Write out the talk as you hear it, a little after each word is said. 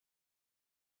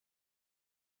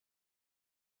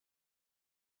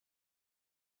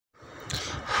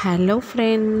Hello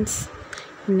friends,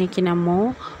 இன்றைக்கி நம்ம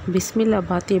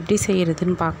பிஸ்மில்லாபாத் எப்படி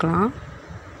செய்கிறதுன்னு பார்க்கலாம்.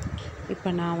 இப்போ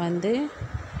நான்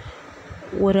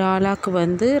ஒரு ஆளாக்கு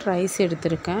ரைஸ்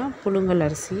எடுத்திருக்கேன், புழுங்கல்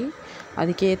அரிசி.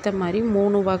 அதுக்கேற்ற மாதிரி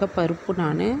 3 வகை பருப்பு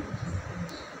நான்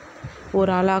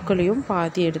ஒரு ஆளாக்குலேயும்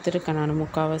பாதி எடுத்திருக்கேன், நான்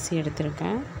முக்கால்வாசி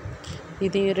எடுத்திருக்கேன்.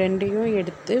 இது ரெண்டையும்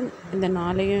எடுத்து இந்த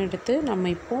 4ஐயும் எடுத்து நம்ம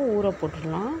இப்போது ஊற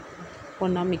போட்டுடலாம்.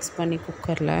 ஒன்றா மிக்ஸ் பண்ணி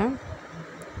குக்கரில்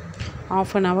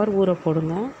 ½ அன் ஹவர் ஊற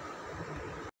போடுங்க.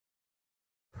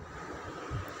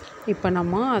 இப்போ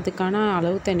நம்ம அதுக்கான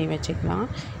அளவு தண்ணி வச்சுக்கலாம்.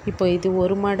 இப்போ இது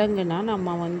 1 மடங்குனா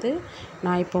நம்ம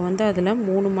நான் இப்போ அதில்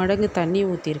 3 மடங்கு தண்ணி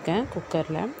ஊற்றிருக்கேன்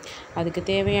குக்கரில். அதுக்கு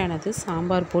தேவையானது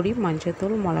சாம்பார் பொடி,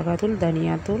 மஞ்சள்தூள், மிளகாத்தூள்,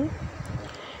 தனியாத்தூள்,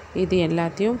 இது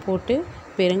எல்லாத்தையும் போட்டு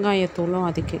பெருங்காயத்தூளும்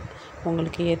அதுக்கு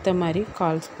உங்களுக்கு ஏற்ற மாதிரி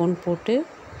 1/4 ஸ்பூன் போட்டு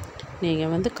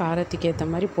நீங்கள் காரத்துக்கு ஏற்ற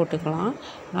மாதிரி போட்டுக்கலாம்.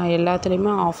 நான்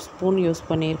எல்லாத்துலேயுமே ½ ஸ்பூன் யூஸ்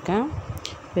பண்ணியிருக்கேன்.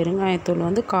 பெருங்காயத்தூள்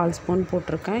 1/4 ஸ்பூன்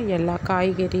போட்டிருக்கேன். எல்லா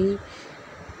காய்கறி,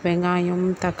 வெங்காயம்,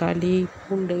 தக்காளி,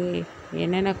 பூண்டு,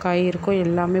 என்னென்ன காய் இருக்கோ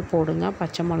எல்லாமே போடுங்க.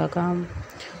 பச்சை மிளகா,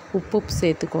 உப்பு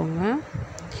சேர்த்துக்கோங்க.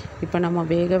 இப்போ நம்ம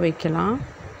வேக வைக்கலாம்.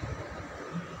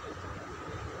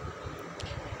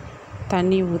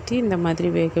 தண்ணி ஊற்றி இந்த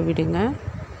மாதிரி வேக விடுங்க.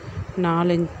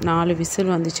 4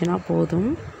 விசில் வந்துச்சுன்னா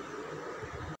போதும்.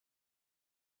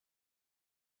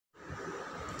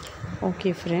 ஓகே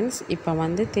ஃப்ரெண்ட்ஸ், இப்போ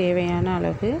தேவையான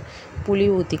அளவு புளி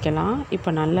ஊற்றிக்கலாம். இப்போ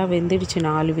நல்லா வெந்துடுச்சு,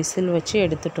 4 விசில் வச்சு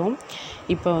எடுத்துட்டோம்.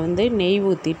 இப்போ நெய்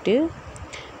ஊற்றிட்டு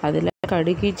அதில்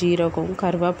கடுகு, ஜீரகம்,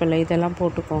 கருவேப்பிலை இதெல்லாம்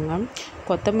போட்டுக்கோங்க.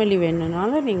 கொத்தமல்லி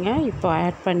வேணும்னாலும் நீங்கள் இப்போ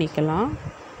ஆட் பண்ணிக்கலாம்.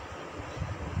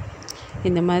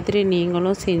 இந்த மாதிரி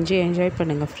நீங்களும் செஞ்சு என்ஜாய்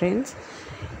பண்ணுங்கள் ஃப்ரெண்ட்ஸ்.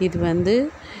 இது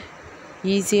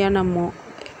ஈஸியாக நம்ம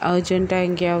அர்ஜெண்ட்டாக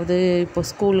எங்கேயாவது இப்போ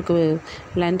ஸ்கூலுக்கு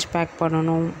லன்ச் பேக்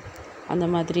பண்ணணும், அந்த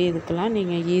மாதிரி இதுக்கெல்லாம்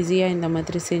நீங்கள் ஈஸியாக இந்த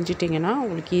மாதிரி செஞ்சிட்டிங்கன்னா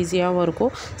உங்களுக்கு ஈஸியாகவும்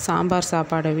இருக்கும். சாம்பார்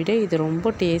சாப்பாடை விட இது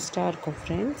ரொம்ப டேஸ்ட்டாக இருக்கும்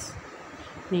ஃப்ரெண்ட்ஸ்.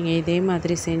 நீங்கள் இதே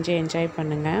மாதிரி செஞ்சு என்ஜாய்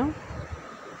பண்ணுங்கள்,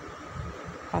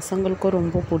 பசங்களுக்கும்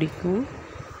ரொம்ப பிடிக்கும்.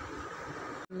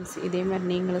 இதே மாதிரி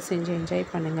நீங்களும் செஞ்சு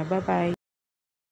என்ஜாய் பண்ணுங்கள். பாய்.